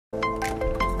जय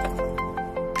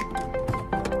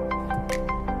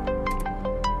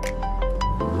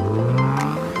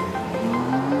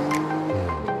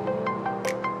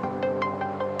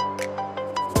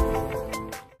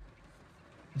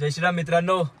श्रीराम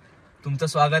मित्रांनो, तुमचं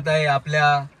स्वागत आहे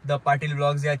आपल्या द पाटील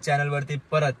व्लॉग्स या चॅनल वरती.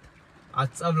 परत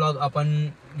आजचा व्लॉग आपण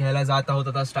घ्यायला जात आहोत.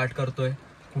 आता स्टार्ट करतोय.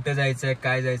 कुठे जायचंय,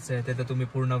 काय जायचंय ते तर तुम्ही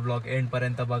पूर्ण व्लॉग एंड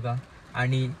पर्यंत बघा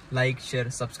आणि लाईक, शेअर,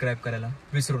 सबस्क्राइब करायला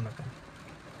विसरू नका.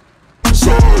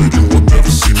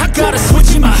 I got a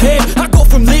switch in my head. I go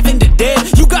from living to dead.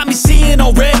 You got me seeing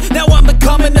all red. Now I'm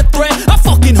becoming a threat. I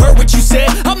fucking heard what you said.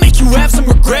 I'll make you have some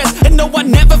regrets. And no, I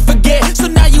never forget. So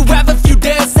now you have a few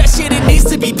debts. That shit, it needs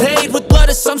to be paid with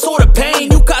blood or some sort of pain.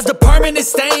 You caused a permanent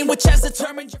stain, which has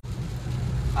determined your...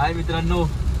 हाय मित्रांनो,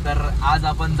 तर आज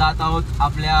आपण जात आहोत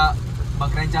आपल्या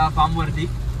बकऱ्यांच्या form वरती.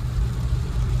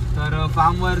 तर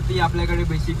फार्म वरती आपल्याकडे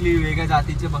बेसिकली वेगळ्या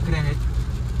जातीचे बकरे आहेत.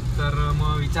 तर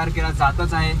मग विचार केला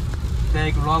जातच आहे तर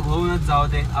एक व्लॉग होऊनच जाऊ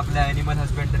दे आपल्या ॲनिमल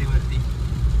हस्बेंडरी वरती.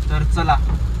 तर चला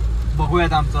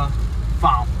बघूयात आमचं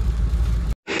फार्म.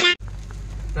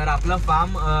 तर आपलं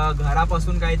फार्म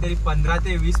घरापासून काहीतरी 15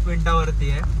 ते 20 मिनिटावरती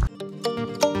आहे.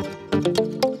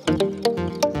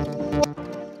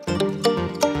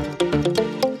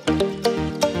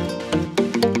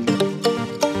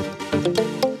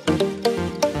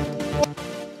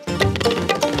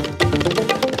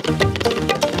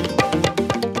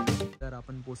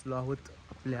 पोचलो आहोत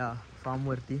आपल्या फार्म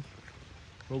वरती.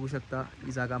 बघू शकता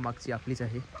ही जागा मागची आपलीच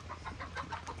आहे.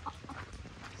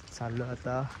 चाललो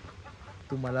आता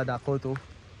तुम्हाला दाखवतो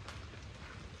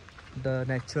the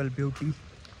natural beauty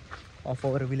of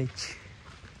our village.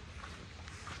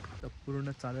 तर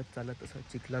पूर्ण चालत चालत असं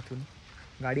चिखलातून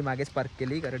गाडी मागेच पार्क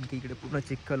केली कारण की इकडे पूर्ण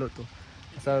चिखल होतो.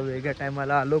 असं वेगळ्या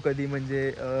टायमाला आलो कधी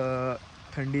म्हणजे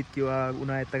थंडीत किंवा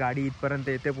उन्हाळ्यात तर गाडी इथपर्यंत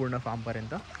येते पूर्ण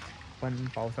फार्मपर्यंत. पण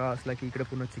पावसाळा असला की इकडे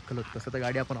पूर्ण चिखल होतं. तसं तर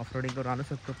गाडी आपण ऑफरोडिंग करून आणू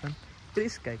शकतो पण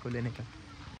रिस्क काय कोले नाही का.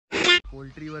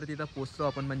 पोल्ट्रीवरती तर पोचतो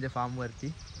आपण म्हणजे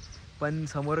फार्मवरती. पण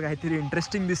समोर काहीतरी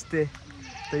इंटरेस्टिंग दिसते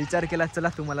तर विचार केला चला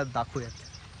तुम्हाला दाखवूयात.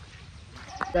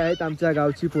 ते आहेत आमच्या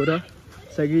गावची पोरं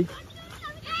सगळी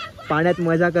पाण्यात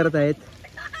मजा करत आहेत.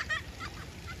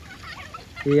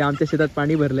 हे आमच्या शेतात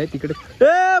पाणी भरलंय तिकडे.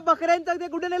 बकऱ्यांचं ते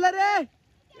कुठे नेलं रे.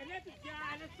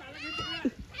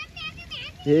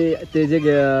 हे ते जे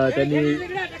त्यांनी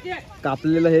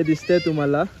कापलेलं हे दिसतंय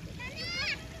तुम्हाला.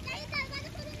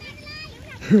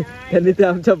 त्यांनी ते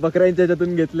आमच्या बकऱ्यांच्या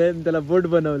ह्याच्यातून घेतलंय आणि त्याला बोट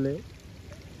बनवलंय.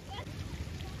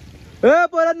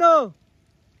 पोरांनो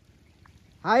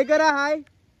हाय करा. हाय.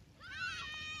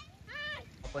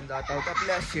 आपण जात आहोत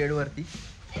आपल्या शेड वरती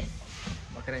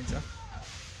बकऱ्यांचा.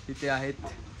 तिथे आहेत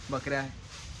बकऱ्या.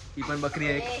 ही पण बकरी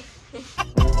आहे.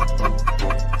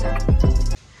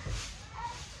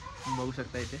 बघू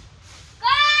शकता इथे.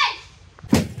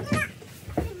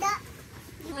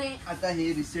 आता हे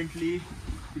रिसेंटली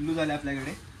पिल्लू झाले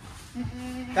आपल्याकडे.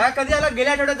 काय कधी आला.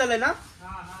 गेल्या आठवड्यात झालंय ना.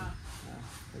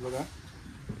 हे बघा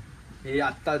हे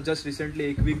आता जस्ट रिसेंटली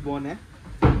 1 वीक बॉर्न आहे.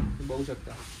 बघू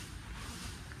शकता.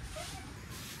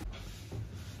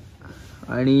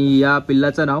 आणि या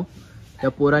पिल्लाचं नाव या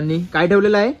पोरांनी काय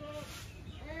ठेवलेलं आहे.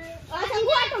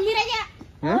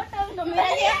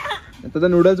 आता तर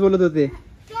नूडल्स बोलत होते.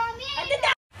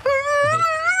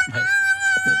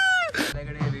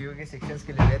 सेक्शन्स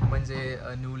केलेले आहेत म्हणजे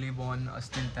न्यूली बॉर्न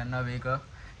असतील त्यांना वेगळं,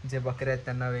 जे बकऱ्या आहेत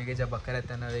त्यांना वेगळे, ज्या बकऱ्या आहेत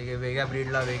त्यांना वेगळे. वेगळ्या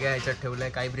ब्रीडला वेगळ्या ह्याच्यात ठेवलं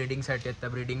आहे. काही ब्रीडिंगसाठी आहेत त्या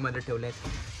ब्रीडिंगमध्ये ठेवले आहेत.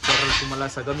 तर तुम्हाला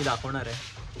सगळं मी दाखवणार आहे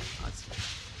आज.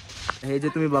 हे जे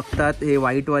तुम्ही बघतात हे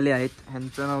व्हाईटवाले आहेत.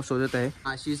 ह्यांचं नाव शोधत आहे.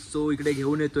 आशिष जो इकडे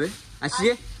घेऊन येतोय.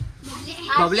 आशिष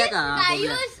बबल्या का.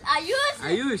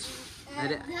 आयुष.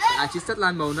 अरे आशिषचाच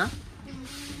लहान भाऊ ना.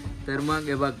 तर मग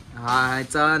हे बघ हा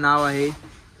ह्याचं नाव आहे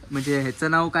म्हणजे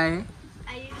ह्याचं नाव काय आहे.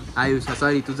 आयुष.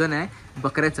 सॉरी तुझं नाही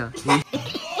बकऱ्याचं.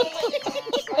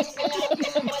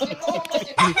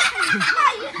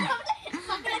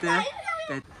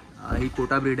 ही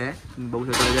कोटा ब्रीड आहे. बघू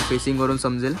शकता त्याच्या फेसिंग वरून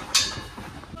समजेल.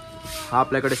 हा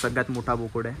आपल्याकडे सगळ्यात मोठा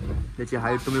बोकड आहे. त्याची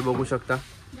हाईट तुम्ही बघू शकता.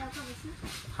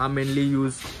 हा मेनली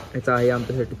यूज ह्याचा आहे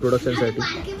आमच्यासाठी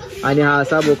प्रोडक्शनसाठी. आणि हा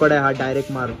असा बोकड आहे हा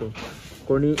डायरेक्ट मारतो.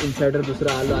 कोणी इन्सायडर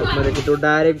दुसरा आलो आतमध्ये की तो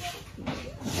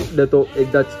डायरेक्ट देतो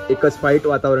एकच फाईट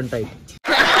वातावरण टाईप.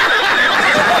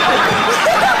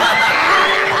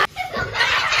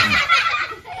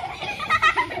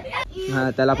 हा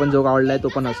त्याला पण जो आवडलाय तो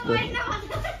पण असतो.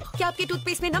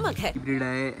 ब्रीड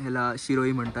आहे ह्याला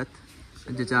शिरोई म्हणतात.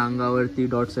 ज्याच्या अंगावरती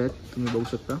डॉट्स आहेत तुम्ही बघू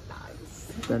शकता.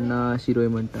 त्यांना शिरोई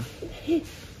म्हणतात.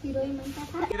 हिरोईन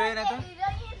आता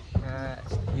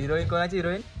हिरोईन कोणाची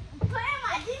हिरोईन.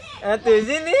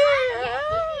 तुझी नाही.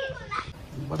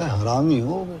 बड़ा हरामी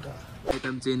हो बेटा.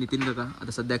 आमचे नितीन काका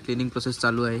आता सध्या क्लिनिंग प्रोसेस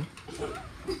चालू आहे,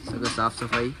 सगळं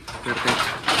साफसफाई करतात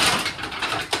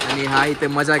आणि हा इथे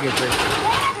मजा घेतोय.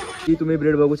 ही तुम्ही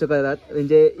ब्रेड बघू शकतात,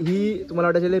 म्हणजे ही तुम्हाला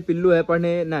वाटायचं पिल्लू आहे पण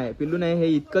हे नाही, पिल्लू नाही, हे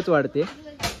इतकंच वाढते.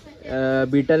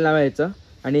 बीटल नाव आहे ह्याचं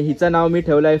आणि हिचं नाव मी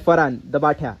ठेवलं आहे फरान द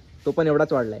बाठ्या, तो पण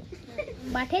एवढाच वाढलाय.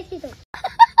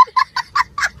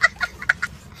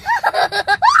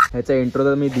 ह्याचा इंट्रो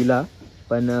तर मी दिला,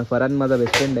 पण फरान माझा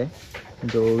बेस्ट फ्रेंड आहे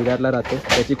जो विरारला राहतो,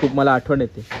 त्याची खूप मला आठवण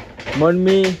येते म्हणून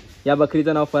मी या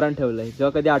बकरीचं नाव फरान ठेवलं आहे.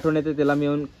 जेव्हा कधी आठवण येते त्याला मी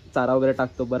येऊन चारा वगैरे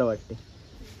टाकतो, बरं वाटते.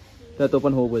 तर तो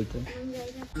पण हो बोलतो.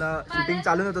 आपला शूटिंग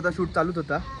चालूच होता, शूट चालूच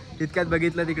होता, तितक्यात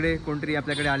बघितलं तिकडे कोणतरी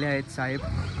आपल्याकडे आले आहेत साहेब.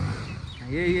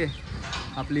 ये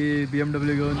आपली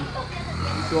BMW घेऊन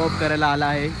शो ऑफ करायला आला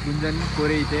आहे गुंजन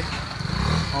कोरे इथे,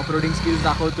 ऑफरोडिंग स्किल्स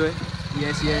दाखवतोय.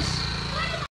 येस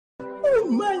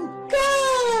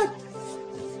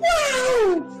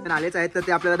आलेच आहेत तर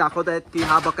ते आपल्याला दाखवत आहेत की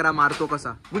हा बकरा मारतो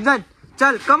कसा. गुंजन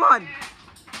चल कम ऑन.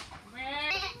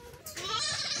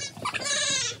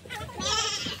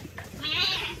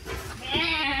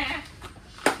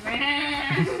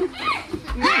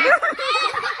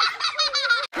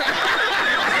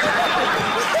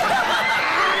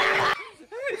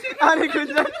 अरे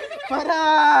गुंजन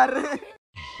फरार.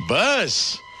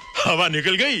 बस हवा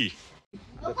निकल गई.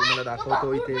 तुम्हाला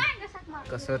दाखवतो इथे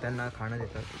कसं त्यांना खाणं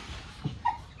देतात.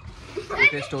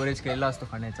 इथे स्टोरेज केलेला असतो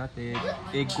खाण्याचा, ते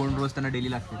 1 गोंड रोज त्यांना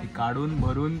डेली लागते. ती काढून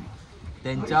भरून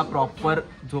त्यांच्या प्रॉपर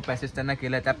जो पॅसेज त्यांना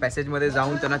केला त्या पॅसेजमध्ये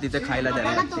जाऊन त्यांना तिथे खायला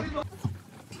द्यायला लागते.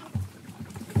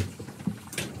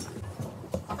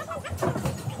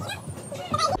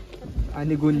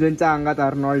 आणि गुंजनच्या अंगात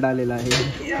अर्नॉल्ड आलेला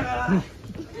आहे.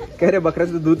 काय रे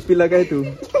बकऱ्याचं दूध पिलं काय तू?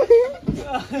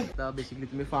 आता बेसिकली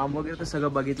तुम्ही फार्म वगैरे तर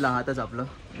सगळं बघितलं आहातच, आपलं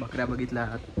बकऱ्या बघितल्या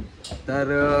आहात.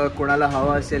 तर कोणाला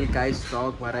हवं असेल काय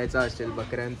स्टॉक भरायचा असेल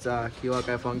बकऱ्यांचा किंवा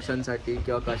काय फंक्शनसाठी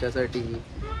किंवा कशासाठी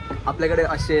आपल्याकडे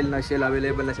असेल नसेल,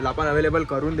 अवेलेबल नसेल, आपण अवेलेबल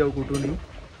करून देऊ कुठूनही.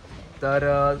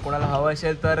 तर कोणाला हवं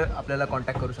असेल तर आपल्याला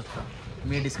कॉन्टॅक्ट करू शकता.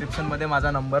 मी डिस्क्रिप्शनमध्ये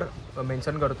माझा नंबर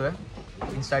मेन्शन करतो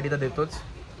आहे, इन्स्टा आय डी तर देतोच.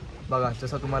 बघा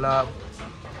जसं तुम्हाला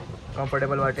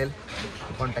कम्फर्टेबल वाटेल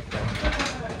कॉन्टॅक्ट करा.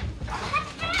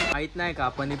 माहीत नाही का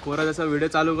आपण पोरं जसं व्हिडिओ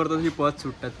चालू करतो तशी पळत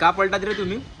सुटतात. का पळतात रे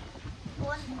तुम्ही?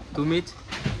 तुम्हीच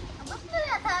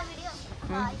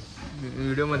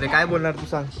व्हिडिओमध्ये काय बोलणार तू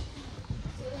सांग,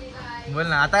 बोल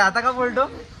ना. आता आता का बोलतो?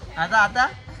 आता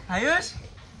आयुष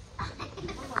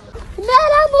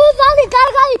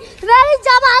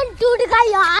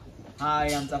हा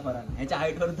आहे आमचा फरान. ह्याच्या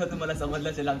हाईटवरून तर तुम्हाला समजलं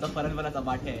असेल आमचा फरान पण आता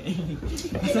बाठे आहे.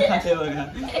 कसं खाते बघा,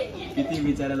 किती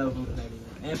विचारायला भूक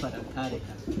लागली. ए फरान खा रे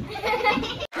खा.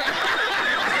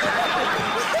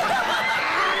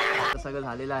 सगळं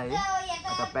झालेलं आहे,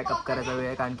 आता पॅकअप करायचा वेळ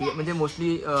आहे. कारण की म्हणजे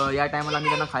मोस्टली या टायमाला आम्ही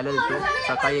त्यांना खायला देतो,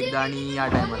 सकाळी एकदा आणि या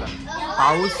टायमाला.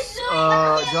 पाऊस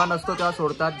जेव्हा नसतो तेव्हा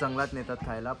सोडतात, जंगलात नेतात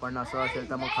खायला. पण असं असेल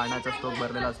तर मग खाण्याचा स्टॉक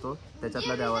भरलेला असतो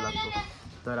त्याच्यातला द्यावा लागतो.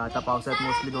 तर आता पावसाळ्यात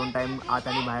मोस्टली 2 टाईम आत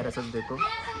आणि बाहेर असंच देतो.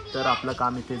 तर आपलं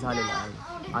काम इथे झालेलं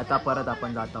आहे. आता परत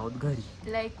आपण जात आहोत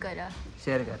घरी. लाईक करा,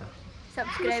 शेअर करा,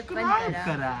 सबस्क्राईब पण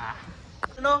करा.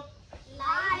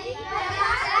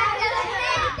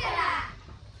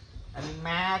 आणि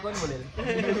मॅ कोण बोलेल?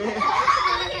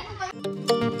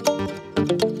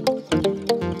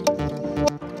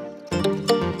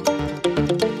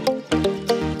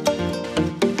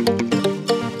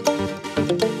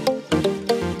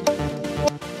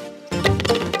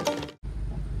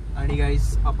 आणि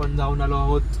गाईस आपण जाऊन आलो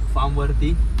आहोत फार्म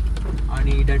वरती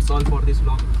आणि that's all for this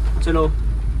vlog. चलो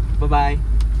बाय बाय.